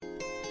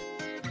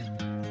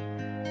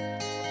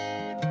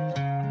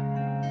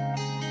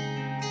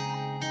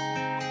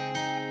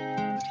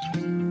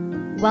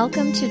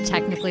Welcome to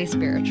Technically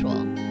Spiritual,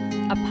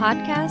 a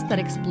podcast that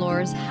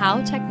explores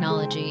how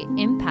technology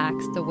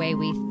impacts the way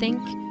we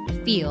think,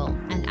 feel,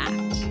 and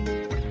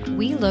act.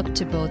 We look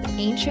to both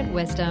ancient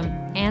wisdom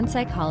and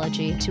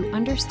psychology to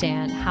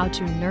understand how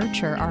to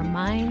nurture our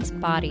minds,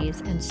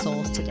 bodies, and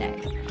souls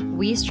today.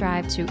 We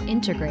strive to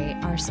integrate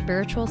our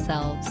spiritual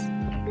selves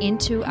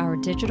into our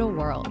digital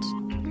world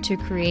to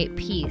create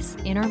peace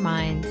in our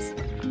minds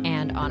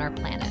and on our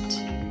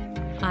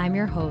planet. I'm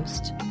your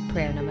host,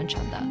 Prerna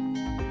Manchanda.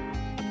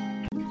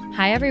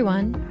 Hi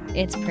everyone,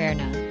 it's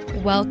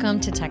Prerna. Welcome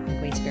to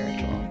Technically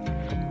Spiritual.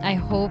 I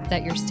hope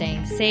that you're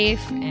staying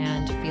safe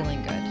and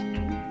feeling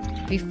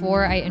good.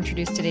 Before I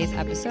introduce today's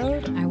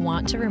episode, I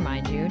want to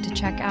remind you to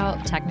check out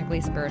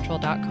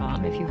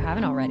technicallyspiritual.com if you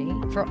haven't already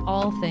for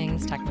all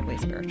things technically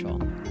spiritual.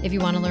 If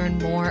you want to learn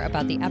more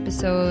about the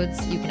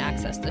episodes, you can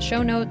access the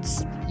show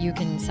notes. You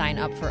can sign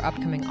up for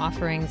upcoming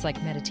offerings like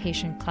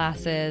meditation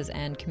classes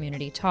and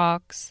community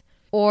talks.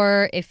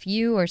 Or if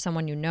you or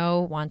someone you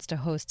know wants to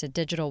host a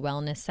digital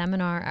wellness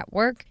seminar at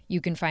work, you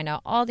can find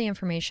out all the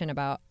information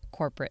about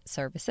corporate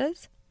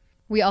services.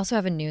 We also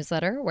have a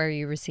newsletter where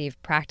you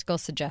receive practical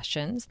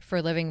suggestions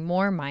for living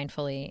more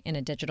mindfully in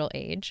a digital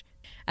age,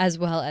 as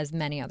well as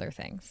many other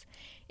things.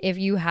 If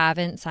you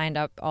haven't signed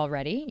up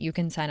already, you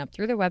can sign up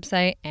through the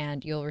website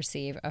and you'll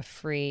receive a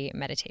free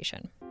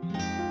meditation.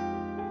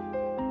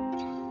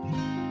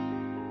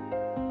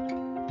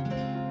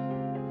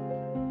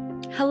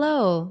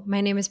 Hello, my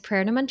name is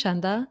Prerna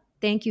Manchanda.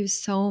 Thank you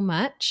so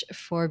much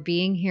for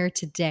being here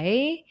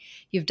today.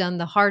 You've done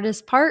the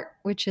hardest part,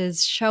 which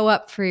is show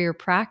up for your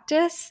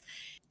practice,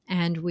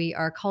 and we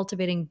are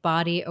cultivating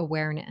body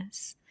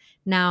awareness.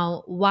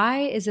 Now, why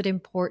is it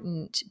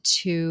important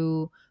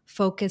to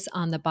focus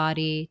on the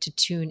body, to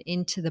tune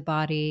into the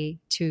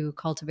body, to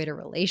cultivate a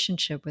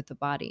relationship with the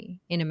body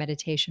in a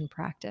meditation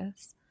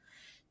practice?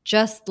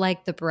 Just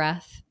like the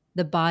breath,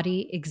 the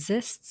body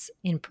exists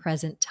in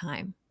present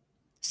time.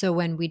 So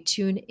when we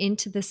tune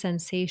into the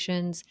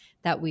sensations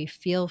that we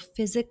feel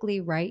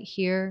physically right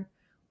here,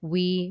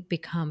 we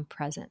become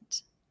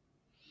present.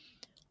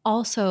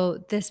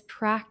 Also, this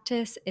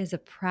practice is a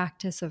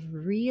practice of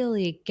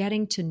really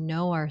getting to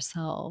know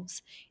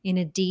ourselves in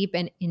a deep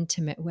and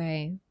intimate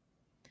way.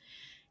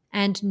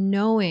 And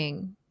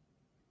knowing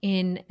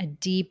in a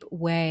deep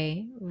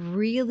way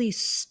really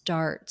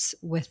starts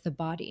with the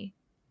body.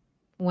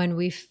 When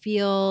we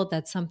feel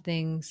that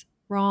something's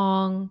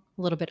wrong,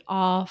 a little bit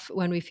off,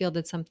 when we feel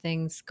that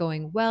something's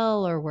going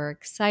well or we're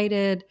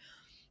excited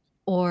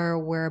or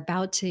we're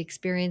about to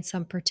experience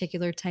some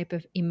particular type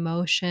of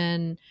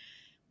emotion,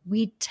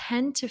 we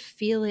tend to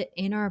feel it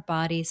in our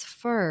bodies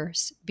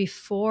first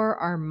before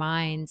our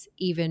minds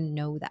even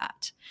know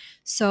that.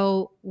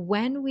 So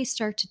when we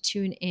start to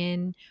tune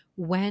in,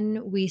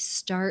 when we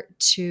start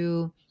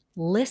to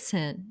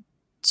listen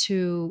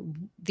to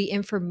the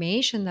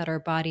information that our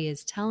body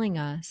is telling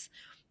us,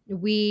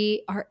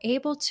 we are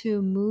able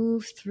to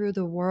move through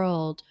the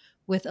world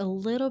with a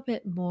little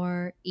bit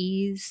more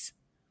ease,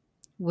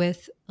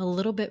 with a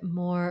little bit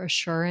more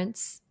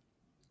assurance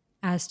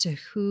as to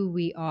who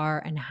we are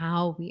and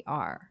how we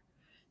are.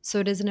 So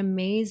it is an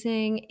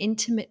amazing,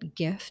 intimate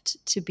gift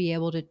to be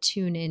able to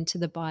tune into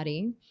the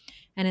body.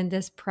 And in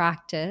this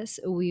practice,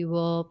 we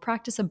will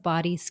practice a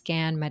body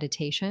scan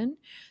meditation.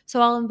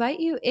 So I'll invite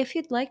you, if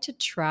you'd like to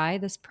try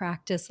this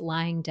practice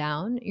lying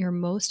down, you're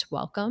most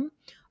welcome.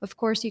 Of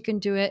course, you can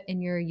do it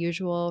in your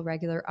usual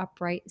regular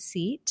upright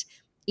seat.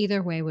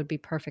 Either way would be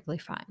perfectly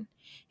fine.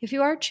 If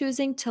you are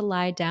choosing to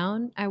lie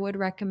down, I would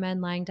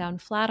recommend lying down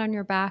flat on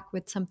your back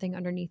with something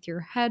underneath your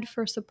head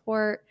for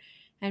support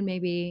and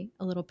maybe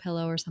a little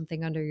pillow or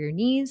something under your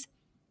knees.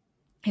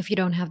 If you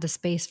don't have the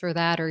space for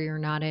that or you're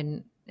not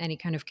in any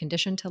kind of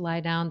condition to lie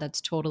down,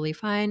 that's totally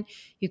fine.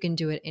 You can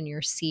do it in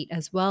your seat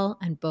as well,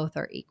 and both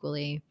are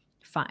equally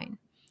fine.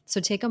 So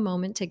take a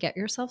moment to get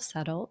yourself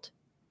settled.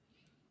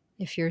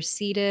 If you're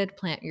seated,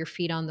 plant your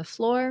feet on the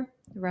floor,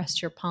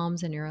 rest your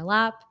palms in your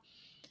lap,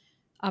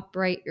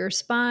 upright your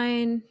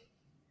spine,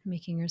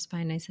 making your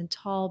spine nice and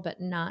tall but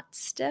not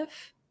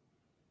stiff.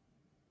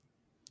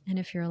 And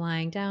if you're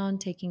lying down,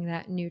 taking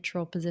that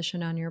neutral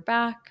position on your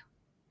back.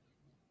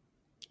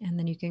 And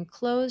then you can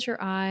close your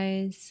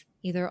eyes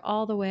either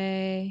all the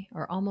way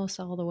or almost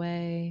all the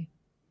way.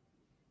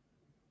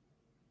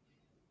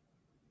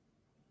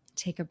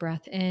 Take a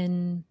breath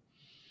in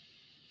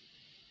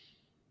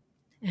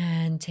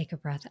and take a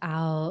breath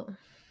out.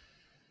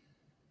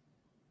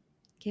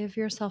 Give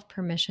yourself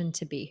permission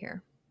to be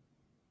here.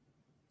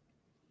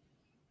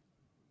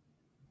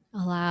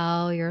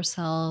 Allow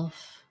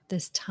yourself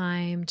this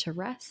time to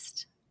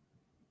rest.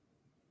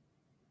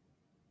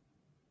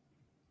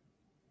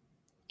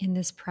 In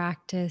this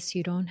practice,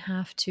 you don't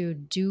have to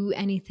do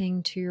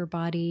anything to your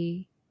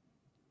body.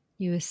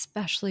 You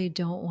especially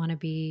don't want to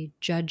be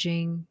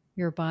judging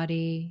your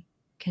body,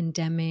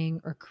 condemning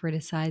or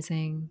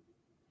criticizing.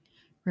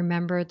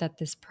 Remember that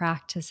this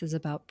practice is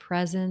about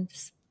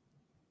presence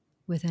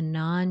with a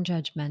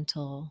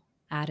non-judgmental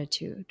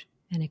attitude,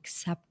 an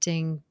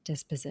accepting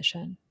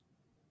disposition.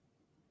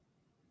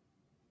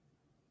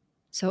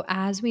 So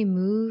as we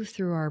move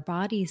through our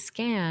body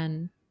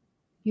scan,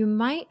 you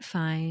might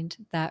find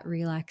that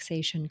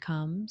relaxation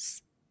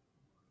comes,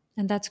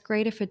 and that's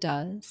great if it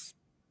does.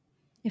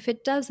 If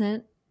it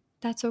doesn't,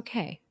 that's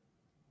okay.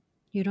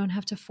 You don't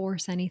have to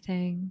force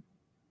anything,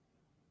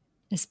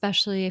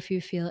 especially if you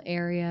feel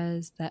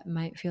areas that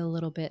might feel a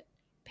little bit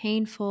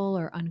painful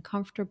or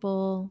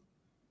uncomfortable.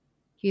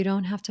 You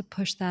don't have to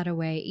push that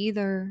away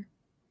either.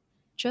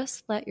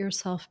 Just let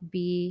yourself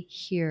be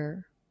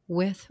here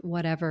with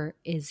whatever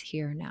is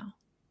here now.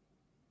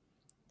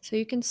 So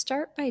you can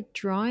start by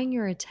drawing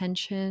your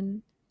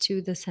attention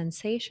to the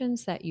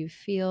sensations that you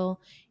feel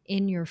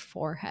in your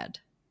forehead.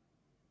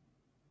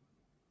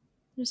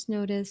 Just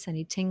notice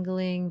any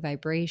tingling,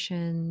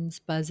 vibrations,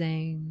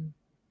 buzzing.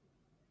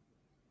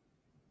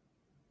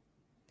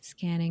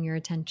 Scanning your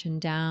attention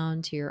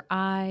down to your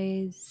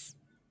eyes,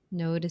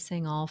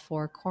 noticing all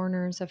four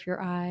corners of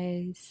your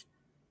eyes.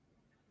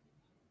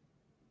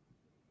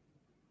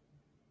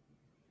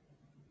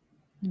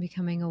 And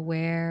becoming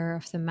aware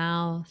of the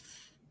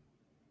mouth,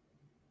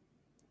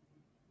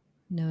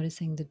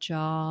 noticing the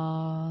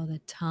jaw, the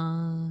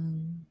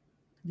tongue,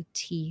 the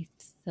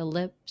teeth, the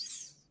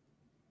lips,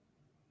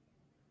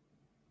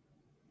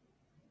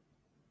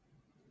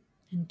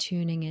 and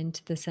tuning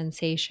into the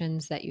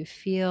sensations that you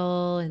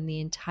feel in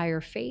the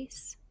entire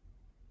face.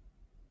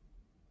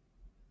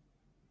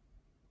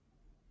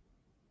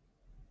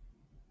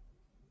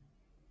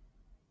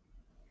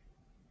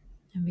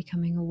 And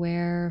becoming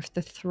aware of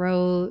the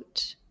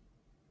throat,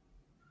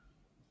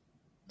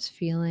 just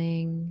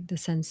feeling the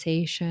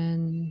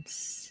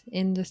sensations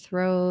in the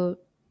throat,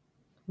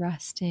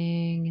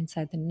 resting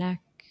inside the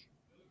neck.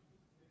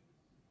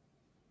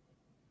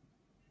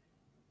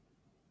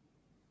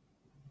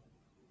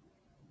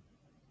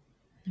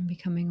 And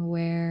becoming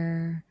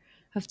aware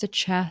of the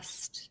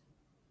chest,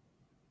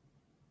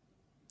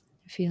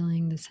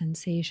 feeling the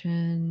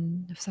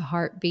sensation of the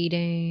heart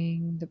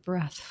beating, the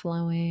breath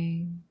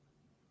flowing,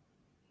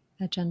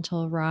 that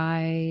gentle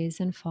rise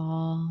and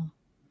fall.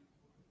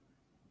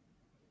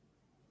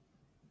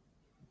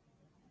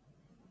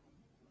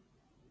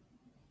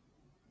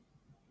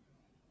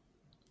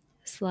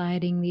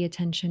 Sliding the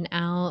attention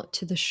out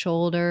to the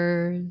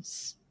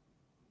shoulders,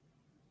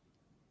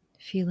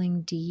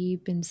 feeling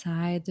deep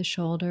inside the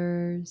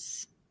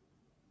shoulders.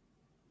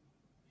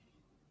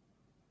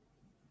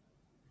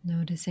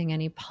 Noticing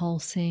any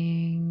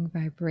pulsing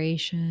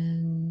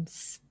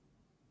vibrations.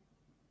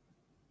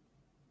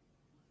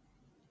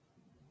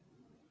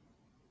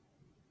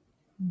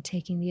 And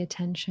taking the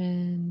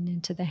attention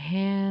into the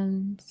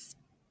hands.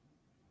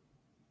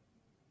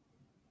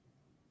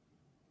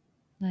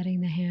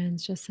 Letting the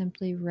hands just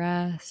simply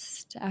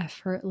rest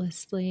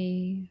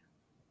effortlessly.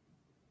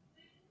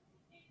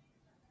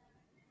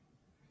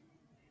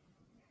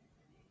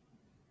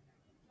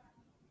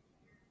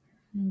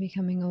 And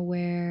becoming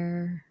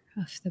aware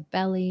of the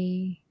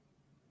belly.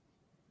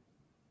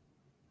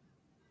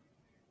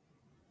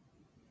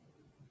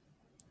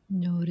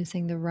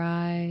 Noticing the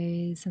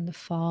rise and the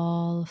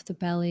fall of the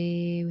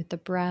belly with the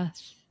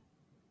breath.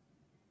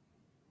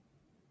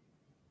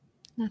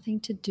 Nothing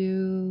to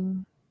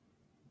do.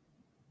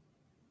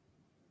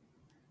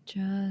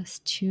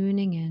 Just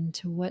tuning in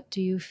to what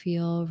do you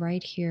feel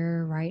right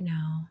here, right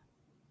now.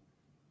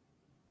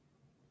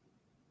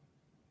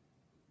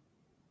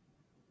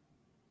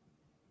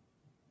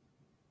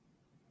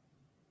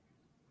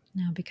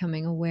 Now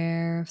becoming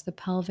aware of the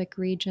pelvic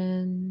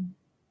region,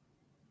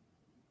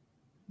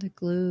 the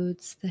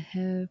glutes, the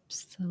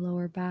hips, the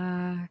lower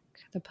back,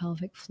 the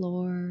pelvic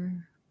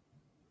floor.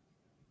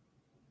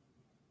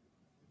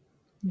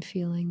 And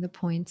feeling the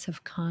points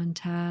of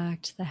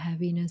contact, the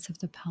heaviness of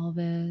the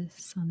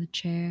pelvis on the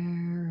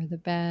chair or the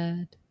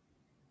bed.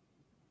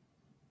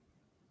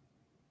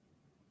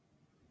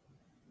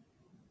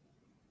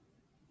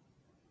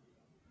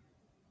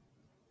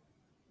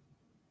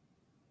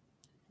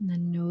 And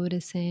then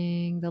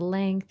noticing the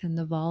length and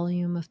the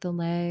volume of the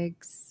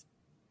legs.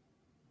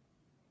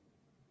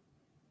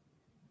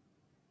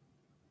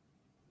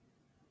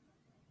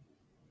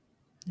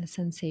 The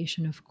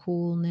sensation of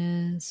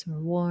coolness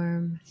or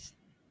warmth.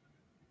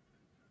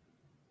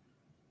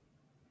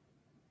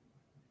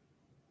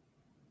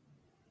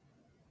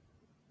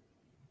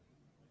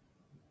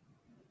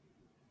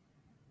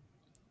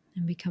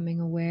 And becoming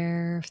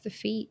aware of the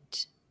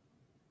feet.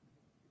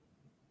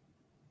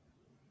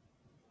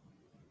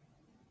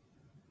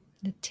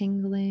 The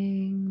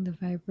tingling, the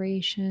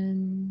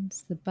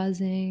vibrations, the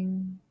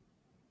buzzing,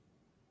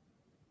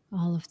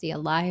 all of the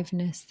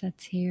aliveness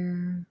that's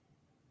here.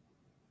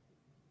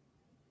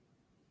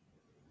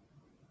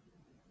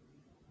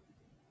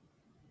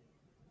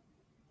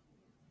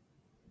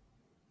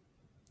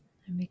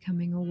 And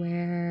becoming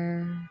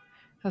aware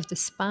of the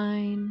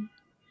spine.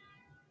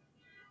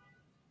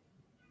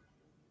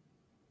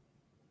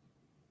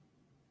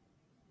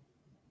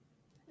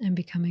 And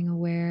becoming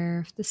aware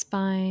of the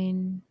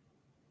spine,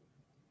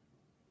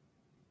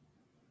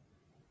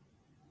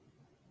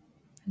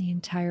 the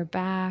entire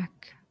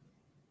back,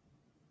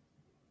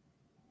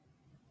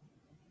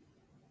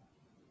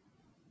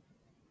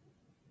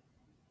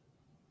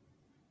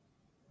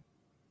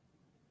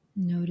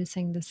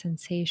 Noticing the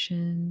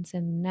sensations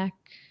in the neck.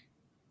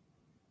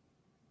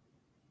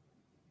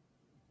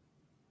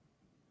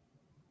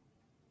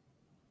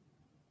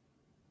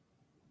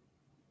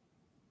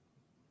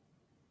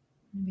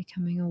 And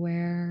becoming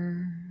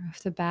aware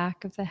of the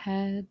back of the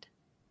head.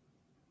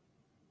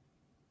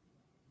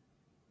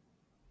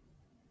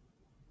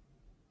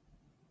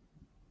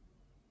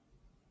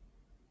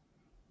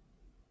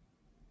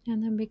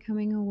 And then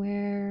becoming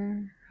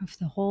aware of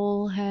the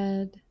whole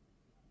head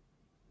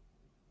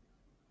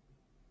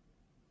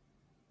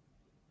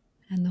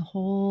and the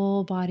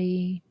whole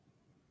body.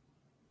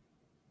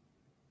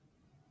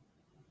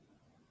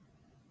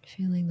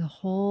 Feeling the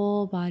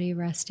whole body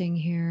resting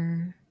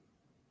here.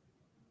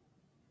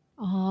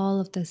 All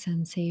of the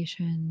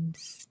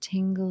sensations,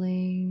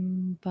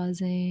 tingling,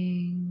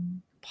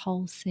 buzzing,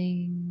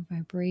 pulsing,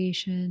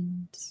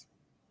 vibrations,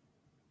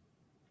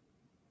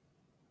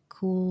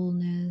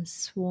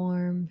 coolness,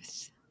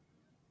 warmth.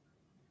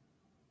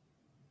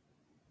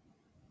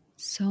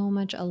 So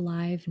much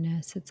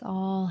aliveness. It's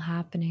all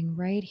happening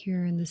right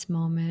here in this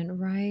moment,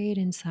 right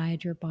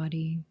inside your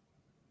body.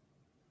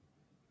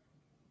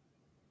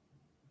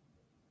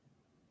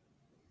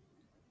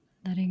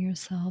 Letting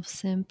yourself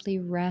simply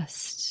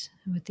rest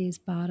with these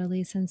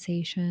bodily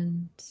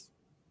sensations,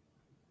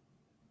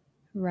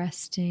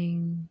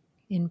 resting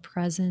in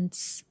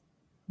presence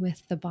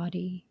with the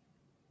body.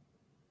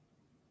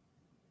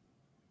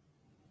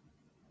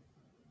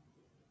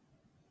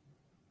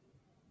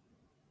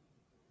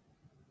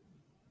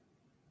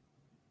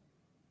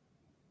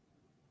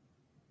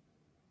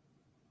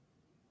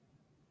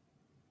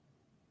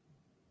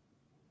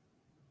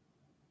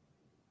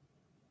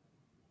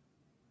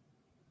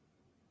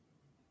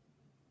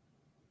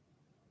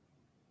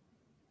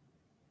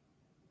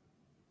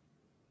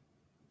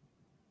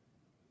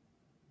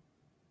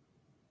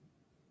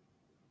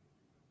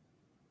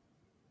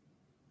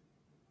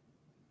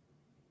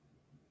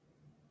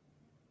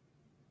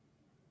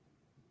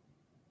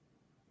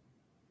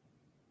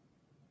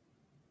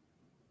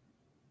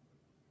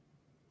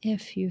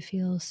 If you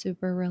feel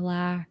super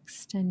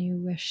relaxed and you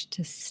wish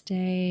to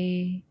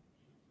stay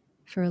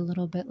for a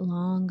little bit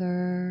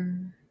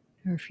longer,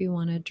 or if you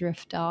want to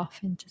drift off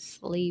into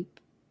sleep,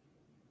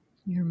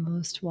 you're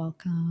most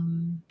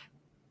welcome.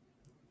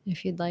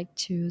 If you'd like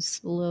to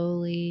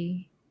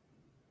slowly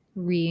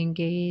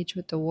re-engage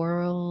with the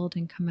world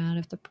and come out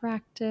of the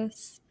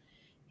practice,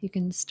 you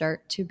can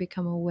start to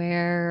become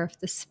aware of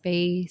the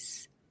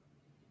space.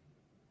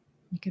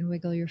 You can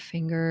wiggle your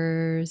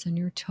fingers and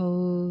your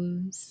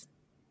toes.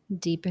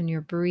 Deepen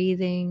your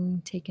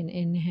breathing. Take an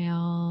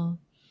inhale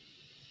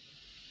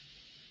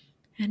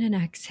and an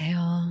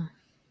exhale.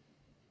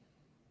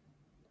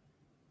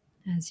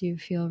 As you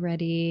feel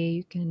ready,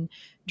 you can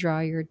draw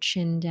your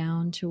chin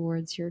down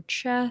towards your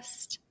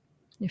chest.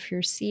 If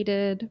you're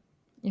seated,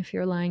 if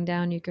you're lying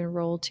down, you can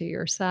roll to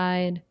your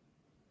side.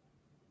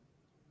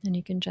 And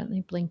you can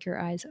gently blink your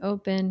eyes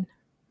open.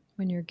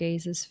 When your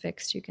gaze is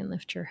fixed, you can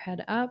lift your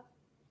head up.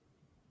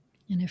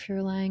 And if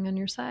you're lying on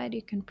your side,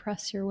 you can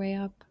press your way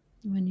up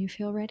when you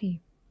feel ready.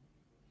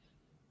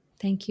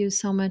 Thank you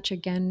so much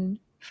again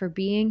for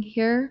being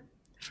here,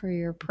 for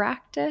your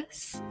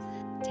practice.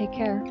 Take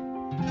care.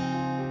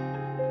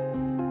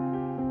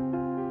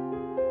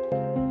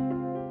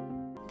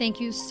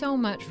 Thank you so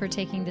much for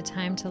taking the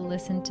time to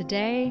listen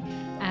today.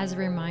 As a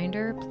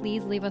reminder,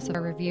 please leave us a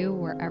review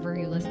wherever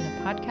you listen to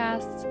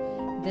podcasts.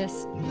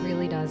 This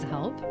really does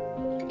help.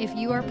 If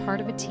you are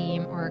part of a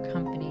team or a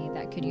company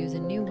that could use a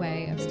new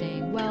way of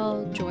staying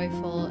well,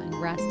 joyful, and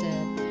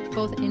rested,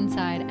 both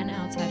inside and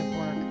outside of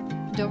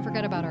work, don't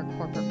forget about our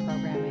corporate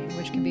programming,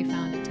 which can be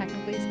found at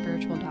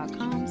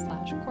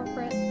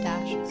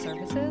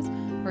technicallyspiritual.com/corporate-services,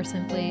 or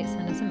simply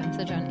send us a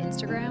message on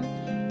Instagram,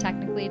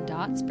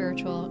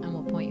 technically.spiritual, and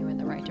we'll point you in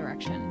the right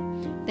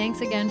direction.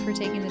 Thanks again for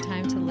taking the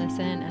time to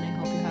listen, and I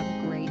hope you have a